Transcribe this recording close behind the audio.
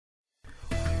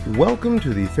Welcome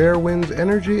to the Fairwinds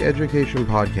Energy Education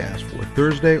Podcast for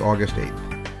Thursday, August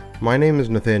 8th. My name is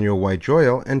Nathaniel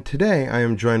White-Joyal, and today I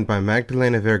am joined by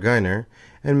Magdalena Vergeiner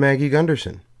and Maggie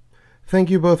Gunderson. Thank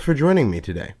you both for joining me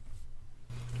today.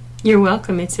 You're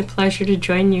welcome. It's a pleasure to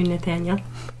join you, Nathaniel.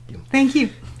 Thank you.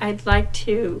 I'd like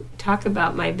to talk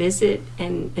about my visit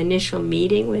and initial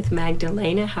meeting with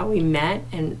Magdalena, how we met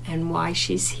and why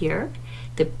she's here.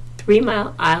 The 3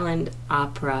 Mile Island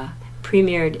Opera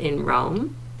premiered in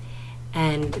Rome,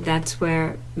 and that's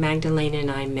where Magdalena and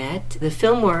I met. The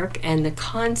film work and the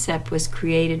concept was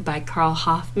created by Carl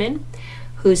Hoffman,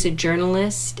 who's a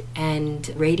journalist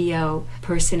and radio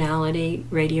personality,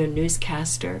 radio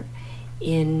newscaster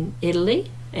in Italy,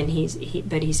 and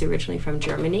but he's originally from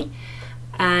Germany.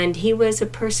 And he was a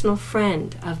personal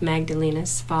friend of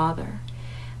Magdalena's father.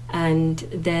 And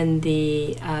then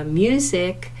the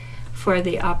music for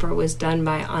the opera was done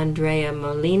by Andrea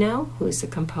Molino, who's a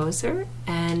composer,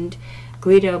 and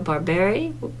Guido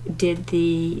Barberi did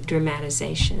the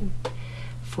dramatization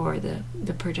for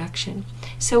the production.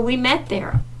 So we met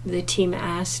there. The team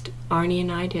asked Arnie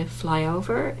and I to fly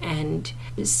over and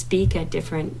speak at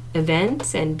different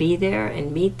events and be there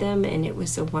and meet them, and it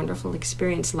was a wonderful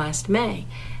experience last May.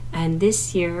 And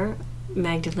this year,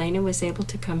 Magdalena was able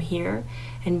to come here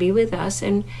and be with us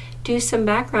and do some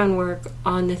background work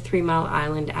on the 3 Mile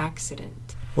Island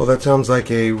accident. Well, that sounds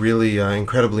like a really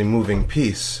incredibly moving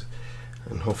piece,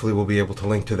 and hopefully we'll be able to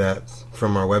link to that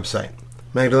from our website.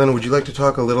 Magdalena, would you like to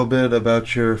talk a little bit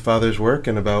about your father's work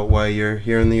and about why you're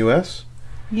here in the U.S.?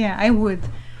 Yeah, I would.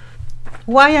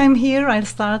 Why I'm here, I'll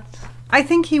start. I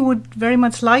think he would very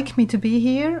much like me to be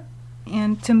here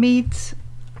and to meet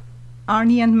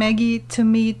Arnie and Maggie, to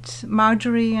meet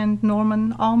Marjorie and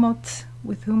Norman Almott,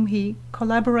 with whom he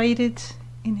collaborated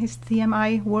in his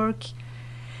TMI work.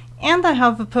 And I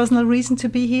have a personal reason to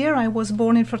be here. I was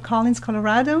born in Fort Collins,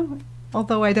 Colorado,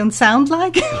 although I don't sound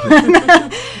like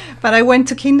it. But I went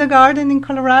to kindergarten in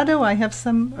Colorado. I have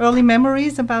some early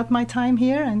memories about my time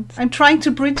here, and I'm trying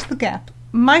to bridge the gap.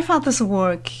 My father's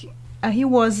work, he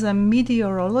was a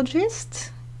meteorologist.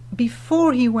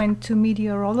 Before he went to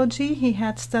meteorology, he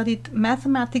had studied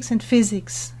mathematics and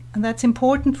physics. And that's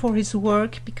important for his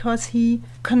work because he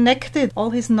connected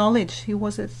all his knowledge. He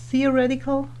was a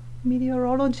theoretical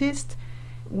meteorologist.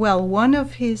 Well, one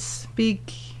of his big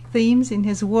themes in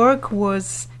his work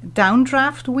was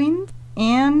downdraft wind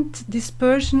and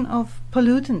dispersion of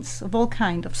pollutants of all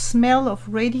kind, of smell, of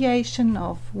radiation,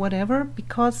 of whatever,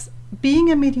 because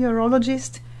being a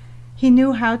meteorologist, he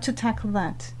knew how to tackle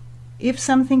that. If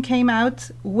something came out,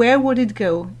 where would it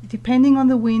go? Depending on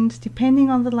the wind, depending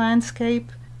on the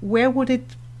landscape, where would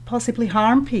it possibly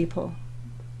harm people?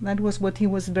 That was what he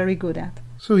was very good at.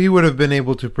 So he would have been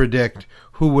able to predict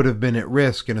who would have been at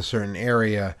risk in a certain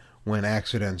area when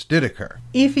accidents did occur.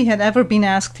 If he had ever been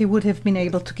asked, he would have been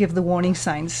able to give the warning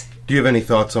signs. Do you have any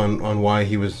thoughts on why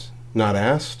he was not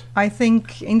asked? I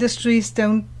think industries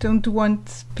don't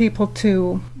want people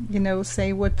to,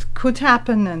 say what could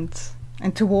happen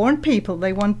and to warn people.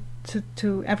 They want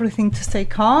to everything to stay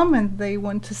calm, and they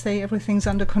want to say everything's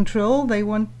under control. They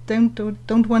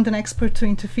don't want an expert to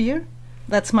interfere.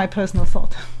 That's my personal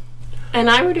thought. And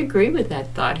I would agree with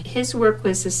that thought. His work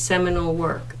was a seminal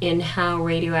work in how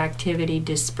radioactivity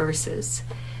disperses.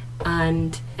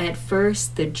 And at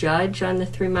first, the judge on the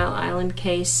 3 Mile Island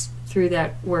case threw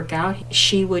that work out.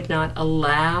 She would not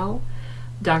allow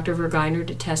Dr. Vergeiner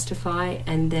to testify,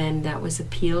 and then that was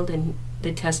appealed, and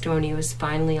the testimony was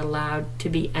finally allowed to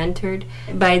be entered.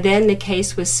 By then, the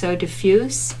case was so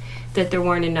diffuse that there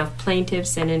weren't enough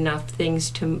plaintiffs and enough things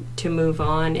to move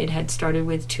on. It had started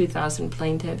with 2,000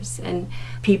 plaintiffs, and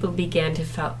people began to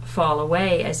fall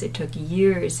away as it took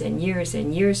years and years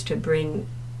and years to bring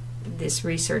this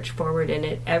research forward, and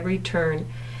at every turn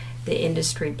the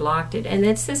industry blocked it. And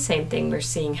that's the same thing we're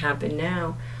seeing happen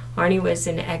now. Arnie was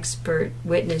an expert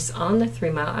witness on the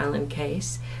 3 Mile Island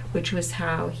case, which was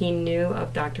how he knew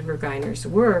of Dr. Vergeiner's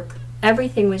work.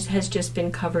 Everything has just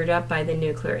been covered up by the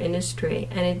nuclear industry,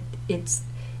 and it's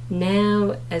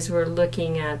now, as we're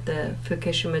looking at the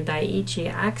Fukushima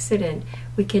Daiichi accident,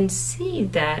 we can see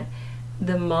that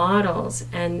the models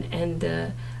and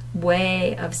the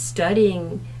way of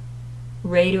studying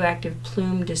radioactive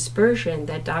plume dispersion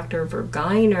that Dr.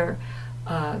 Vergeiner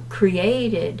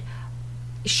created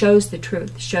shows the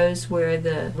truth, shows where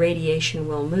the radiation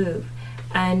will move.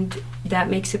 And that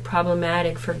makes it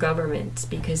problematic for governments,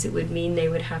 because it would mean they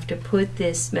would have to put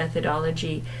this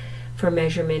methodology for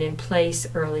measurement in place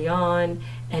early on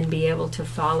and be able to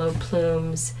follow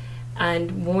plumes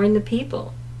and warn the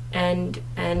people and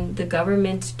the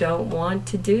governments don't want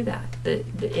to do that.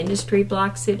 The industry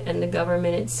blocks it, and the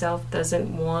government itself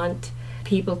doesn't want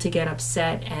people to get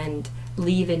upset and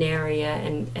leave an area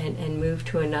and move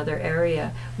to another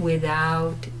area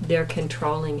without their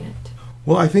controlling it.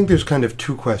 Well, I think there's kind of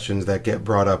two questions that get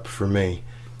brought up for me.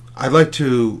 I'd like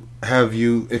to have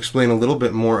you explain a little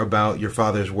bit more about your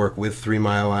father's work with 3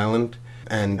 Mile Island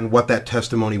and what that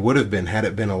testimony would have been had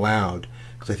it been allowed,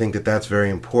 because I think that that's very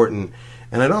important.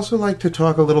 And I'd also like to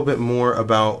talk a little bit more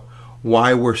about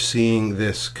why we're seeing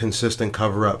this consistent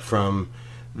cover-up from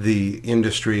the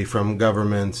industry, from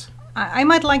governments. I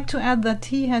might like to add that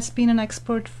he has been an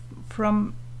expert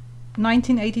from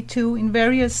 1982 in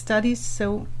various studies,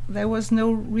 so there was no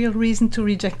real reason to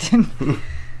reject him,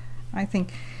 I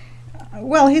think.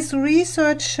 Well, his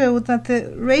research showed that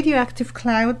the radioactive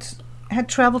cloud had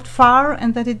traveled far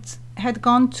and that it had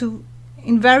gone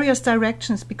in various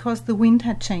directions because the wind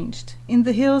had changed. In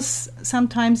the hills,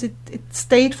 sometimes it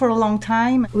stayed for a long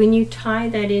time. When you tie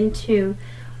that into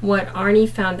what Arnie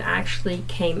found actually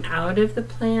came out of the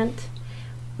plant,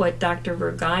 what Dr.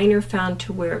 Verginer found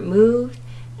to where it moved,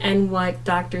 and what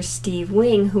Dr. Steve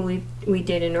Wing, who we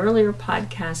did an earlier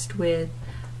podcast with,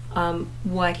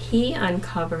 what he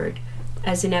uncovered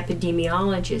as an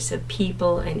epidemiologist of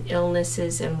people and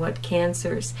illnesses and what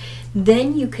cancers,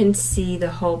 then you can see the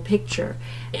whole picture.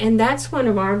 And that's one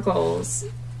of our goals,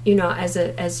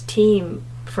 as team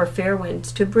for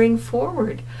Fairewinds, to bring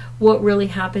forward what really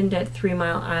happened at 3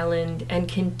 Mile Island and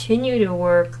continue to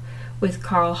work with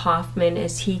Carl Hoffman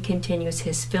as he continues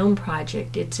his film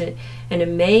project. It's an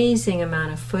amazing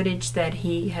amount of footage that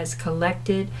he has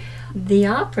collected. The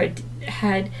opera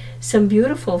had some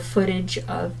beautiful footage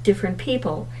of different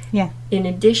people. Yeah. In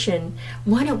addition,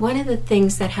 one of the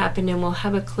things that happened, and we'll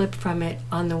have a clip from it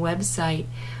on the website,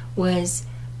 was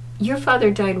your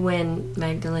father died when,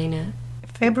 Magdalena?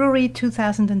 February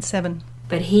 2007.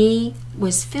 But he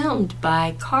was filmed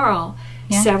by Carl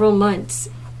several months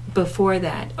before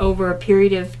that, over a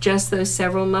period of just those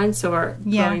several months, or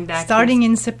going back? Starting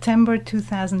in September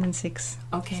 2006.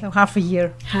 Okay. So half a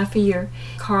year. Half a year.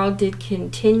 Carl did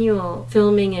continual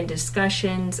filming and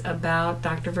discussions about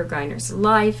Dr. Verginer's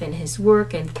life and his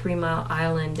work and 3 Mile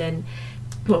Island. And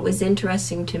what was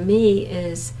interesting to me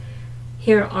is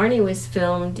here Arnie was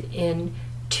filmed in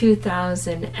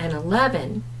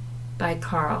 2011 by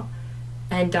Carl,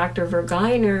 and Dr.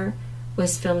 Verginer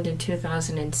was filmed in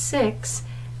 2006.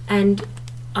 And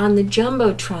on the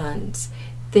jumbotrons,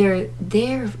 they're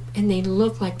there and they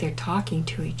look like they're talking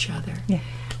to each other. Yeah.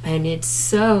 And it's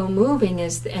so moving,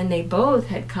 and they both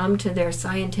had come to their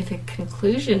scientific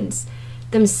conclusions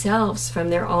themselves from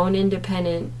their own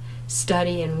independent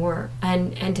study and work.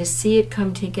 And to see it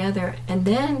come together. And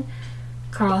then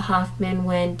Carl Hoffman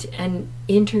went and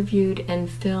interviewed and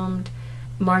filmed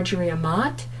Marjorie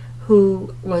Amat,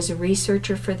 who was a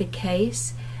researcher for the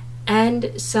case,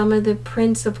 and some of the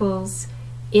principals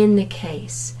in the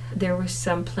case. There were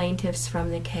some plaintiffs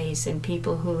from the case and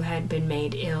people who had been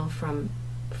made ill from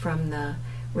the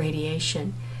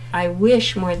radiation. I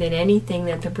wish more than anything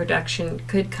that the production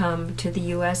could come to the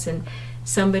U.S., and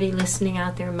somebody listening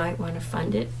out there might want to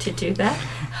fund it to do that.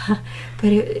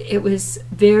 But it was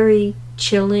very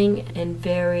chilling and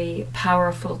very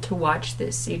powerful to watch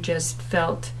this. You just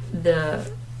felt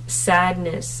the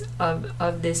sadness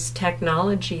of this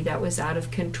technology that was out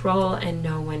of control and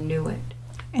no one knew it.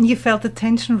 And you felt the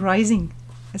tension rising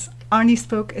as Arnie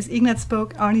spoke, as Ignaz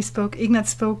spoke, Arnie spoke, Ignaz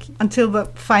spoke, until the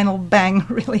final bang,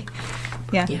 really.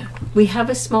 Yeah. We have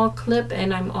a small clip,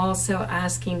 and I'm also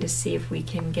asking to see if we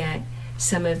can get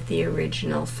some of the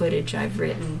original footage I've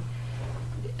written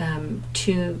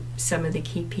to some of the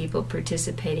key people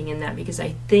participating in that, because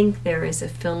I think there is a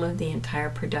film of the entire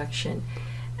production,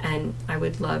 and I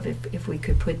would love if we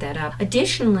could put that up.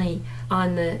 Additionally,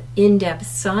 on the in-depth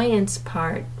science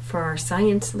part, for our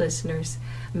science listeners,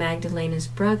 Magdalena's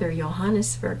brother,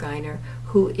 Johannes Verginer,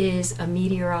 who is a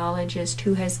meteorologist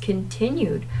who has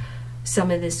continued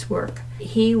some of this work,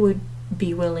 he would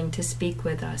be willing to speak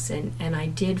with us, and I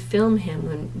did film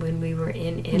him when we were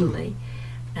in Italy.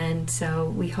 And so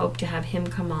we hope to have him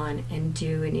come on and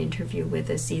do an interview with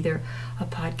us, either a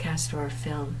podcast or a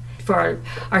film. For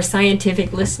our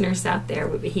scientific listeners out there,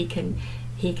 he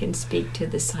can speak to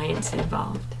the science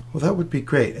involved. Well, that would be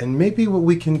great. And maybe what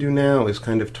we can do now is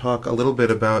kind of talk a little bit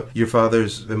about your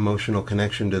father's emotional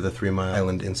connection to the 3 Mile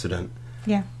Island incident.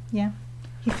 Yeah.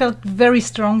 He felt very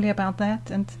strongly about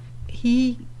that, and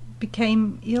he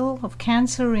became ill of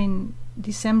cancer in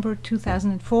December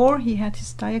 2004. He had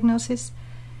his diagnosis.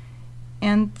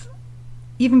 And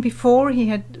even before, he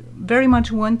had very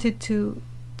much wanted to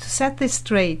set this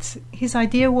straight, his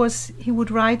idea was he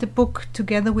would write a book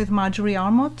together with Marjorie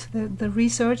Armot, the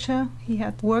researcher he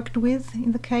had worked with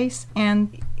in the case,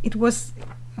 and it was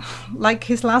like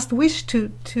his last wish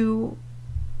to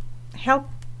help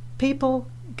people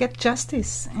get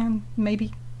justice and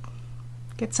maybe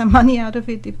get some money out of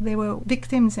it if they were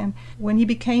victims. And when he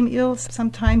became ill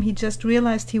sometime, he just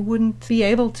realized he wouldn't be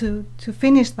able to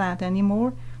finish that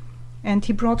anymore, and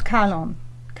he brought Carl on.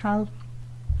 Carl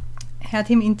had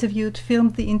him interviewed,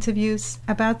 filmed the interviews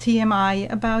about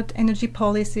TMI, about energy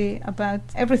policy, about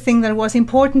everything that was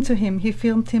important to him. He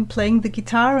filmed him playing the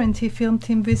guitar, and he filmed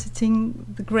him visiting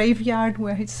the graveyard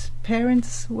where his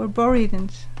parents were buried.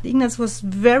 And Ignaz was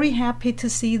very happy to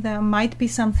see there might be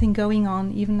something going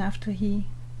on even after he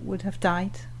would have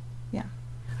died. Yeah.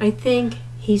 I think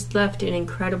he's left an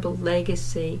incredible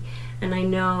legacy, and I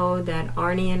know that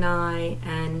Arnie and I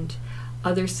and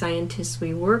other scientists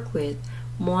we work with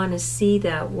want to see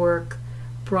that work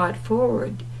brought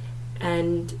forward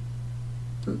and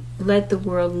let the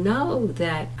world know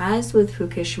that, as with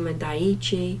Fukushima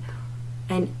Daiichi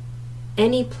and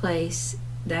any place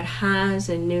that has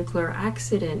a nuclear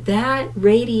accident, that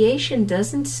radiation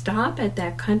doesn't stop at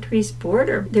that country's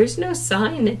border. There's no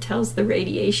sign that tells the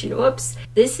radiation, oops,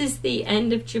 this is the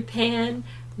end of Japan,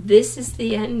 this is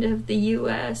the end of the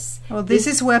US. Oh, this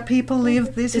is where people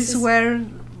live, this is where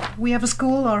we have a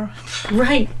school, or...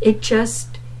 Right, it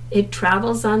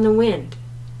travels on the wind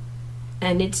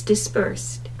and it's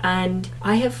dispersed. And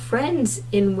I have friends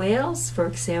in Wales, for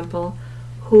example,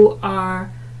 who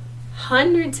are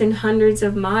hundreds and hundreds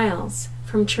of miles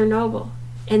from Chernobyl,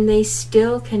 and they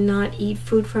still cannot eat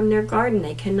food from their garden.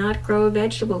 They cannot grow a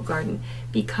vegetable garden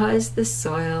because the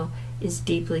soil is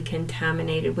deeply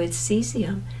contaminated with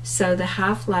cesium. So the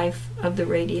half-life of the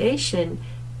radiation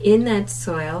in that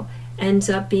soil ends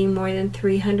up being more than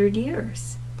 300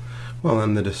 years. Well,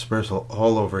 and the dispersal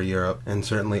all over Europe, and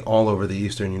certainly all over the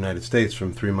eastern United States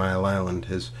from 3 Mile Island,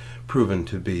 has proven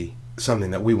to be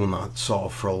something that we will not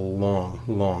solve for a long,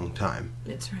 long time.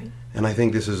 That's right. And I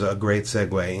think this is a great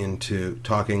segue into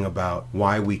talking about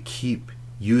why we keep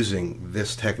using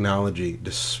this technology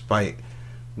despite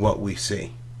what we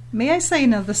see. May I say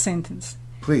another sentence?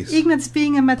 Please. Ignaz,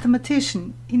 being a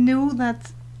mathematician, he knew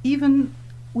that even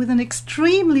with an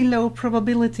extremely low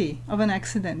probability of an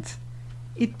accident,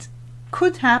 it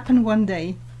could happen one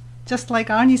day, just like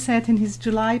Arnie said in his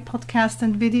July podcast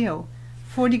and video,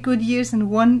 40 good years and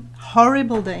one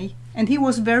horrible day. And he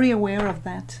was very aware of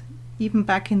that, even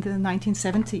back in the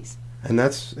 1970s. And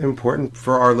that's important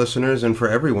for our listeners and for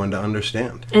everyone to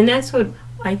understand. And that's what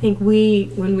I think when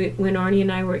Arnie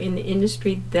and I were in the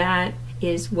industry, that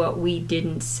is what we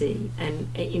didn't see.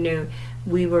 And,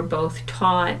 we were both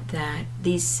taught that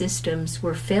these systems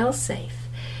were fail-safe,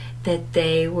 that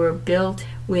they were built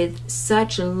with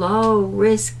such a low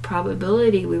risk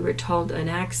probability. We were told an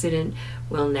accident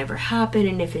will never happen,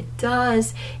 and if it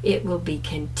does, it will be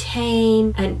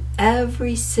contained. And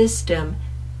every system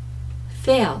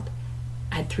failed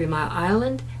at 3 Mile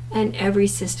Island, and every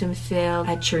system failed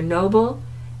at Chernobyl,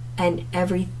 and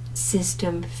every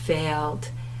system failed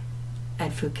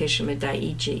at Fukushima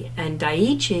Daiichi. And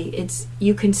Daiichi,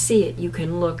 you can see it. You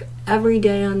can look every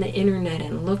day on the internet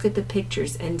and look at the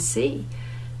pictures and see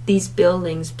these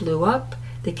buildings blew up,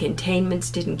 the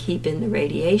containments didn't keep in the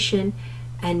radiation,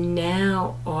 and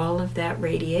now all of that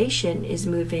radiation is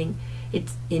moving.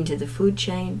 It's into the food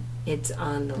chain, it's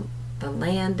on the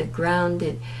land, the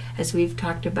ground. As we've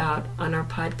talked about on our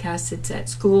podcast, it's at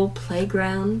school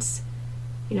playgrounds.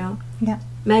 Yeah.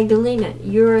 Magdalena,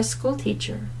 you're a school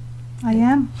teacher. I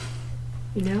am.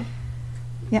 Yeah.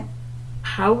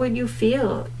 How would you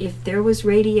feel if there was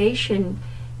radiation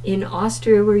in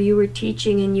Austria where you were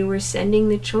teaching and you were sending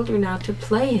the children out to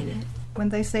play in it? When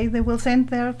they say they will send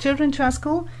their children to our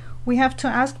school, we have to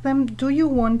ask them, do you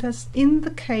want us, in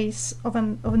the case of a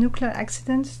nuclear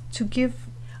accident, to give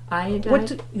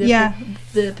iodide?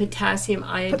 The potassium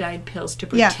iodide pills to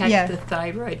protect the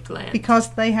thyroid gland.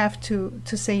 Because they have to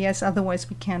say yes, otherwise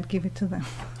we can't give it to them.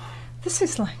 This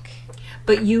is like...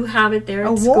 But you have it there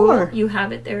at school. You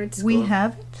have it there at school. We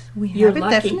have it. You're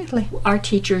lucky. Definitely. Our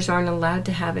teachers aren't allowed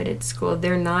to have it at school.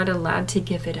 They're not allowed to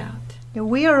give it out. Yeah,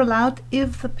 we are allowed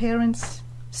if the parents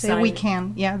say we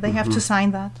can. Yeah, they have to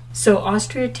sign that. So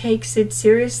Austria takes it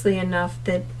seriously enough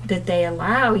that they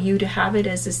allow you to have it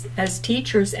as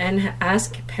teachers and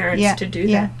ask parents to do that.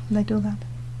 Yeah, they do that.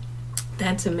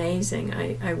 That's amazing.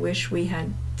 I wish we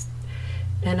had.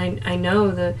 And I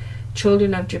know the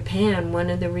children of Japan, one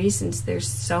of the reasons there's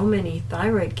so many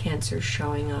thyroid cancers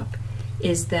showing up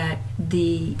is that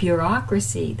the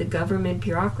bureaucracy, the government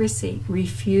bureaucracy,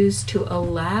 refused to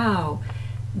allow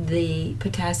the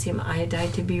potassium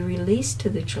iodide to be released to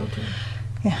the children.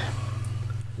 Yeah.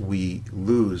 We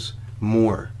lose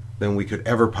more than we could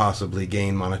ever possibly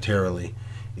gain monetarily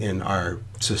in our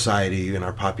society, in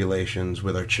our populations,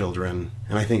 with our children.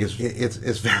 And I think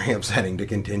it's very upsetting to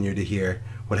continue to hear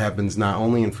what happens not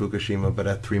only in Fukushima but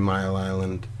at 3 Mile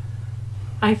Island.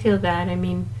 I feel that. I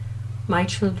mean, my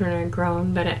children are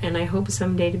grown, and I hope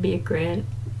someday to be a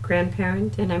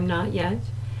grandparent, and I'm not yet.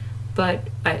 But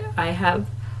I have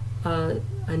a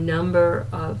number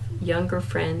of younger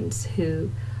friends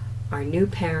who are new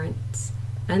parents,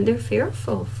 and they're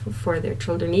fearful for their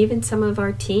children. Even some of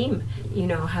our team,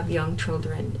 have young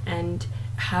children. And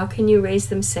how can you raise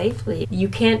them safely? You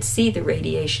can't see the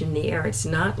radiation in the air. It's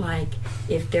not like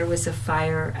if there was a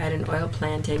fire at an oil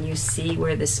plant and you see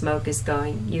where the smoke is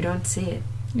going. You don't see it.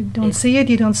 You don't see it,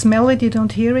 you don't smell it, you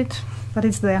don't hear it, but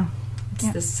it's there.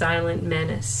 It's the silent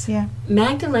menace. Yeah.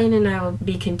 Magdalena and I will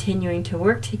be continuing to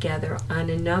work together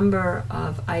on a number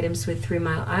of items with 3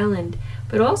 Mile Island,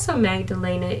 but also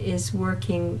Magdalena is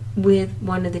working with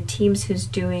one of the teams who's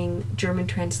doing German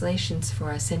translations for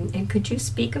us. And could you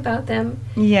speak about them?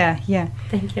 Yeah.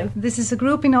 Thank you. This is a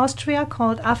group in Austria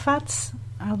called AFATS.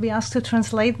 I'll be asked to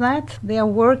translate that. They are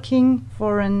working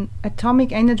for an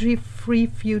atomic energy-free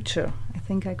future. I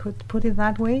think I could put it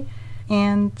that way.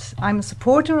 And I'm a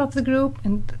supporter of the group,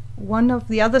 and one of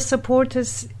the other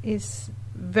supporters is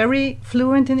very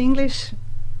fluent in English.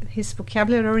 His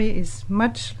vocabulary is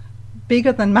much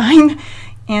bigger than mine,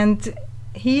 and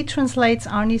he translates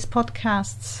Arnie's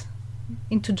podcasts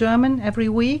into German every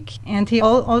week, and he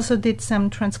also did some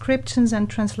transcriptions and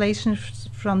translations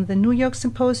from the New York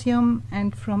Symposium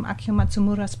and from Akio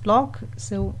Matsumura's blog.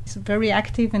 So he's very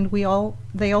active, and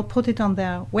they all put it on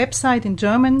their website in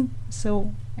German,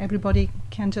 so everybody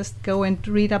can just go and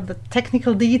read up the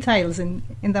technical details in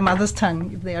their mother's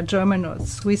tongue, if they are German or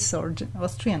Swiss or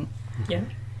Austrian.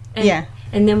 Yeah.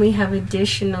 And then we have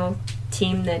additional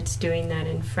team that's doing that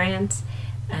in France,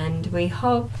 and we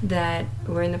hope that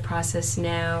we're in the process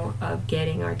now of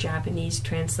getting our Japanese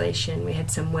translation. We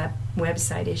had some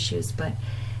website issues, but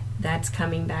that's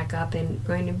coming back up, and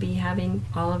we're going to be having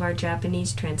all of our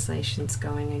Japanese translations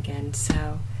going again.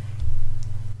 So.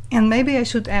 And maybe I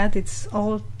should add, it's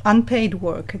all unpaid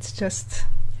work. It's just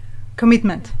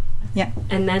commitment. Yeah.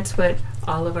 And that's what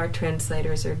all of our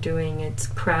translators are doing. It's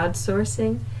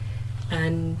crowdsourcing.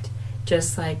 And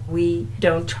just like we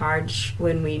don't charge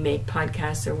when we make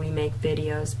podcasts or we make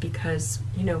videos, because,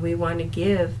 we want to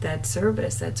give that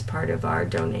service. That's part of our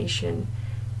donation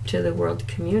to the world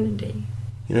community.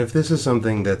 If this is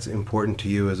something that's important to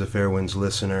you as a Fairwinds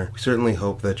listener, we certainly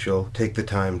hope that you'll take the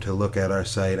time to look at our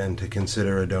site and to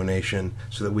consider a donation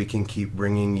so that we can keep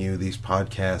bringing you these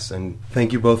podcasts. And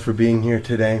thank you both for being here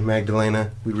today,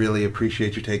 Magdalena. We really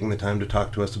appreciate you taking the time to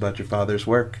talk to us about your father's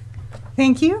work.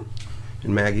 Thank you.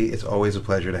 And Maggie, it's always a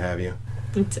pleasure to have you.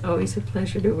 It's always a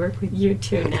pleasure to work with you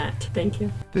too, Nat. Thank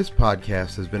you. This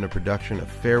podcast has been a production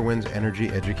of Fairwinds Energy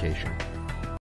Education.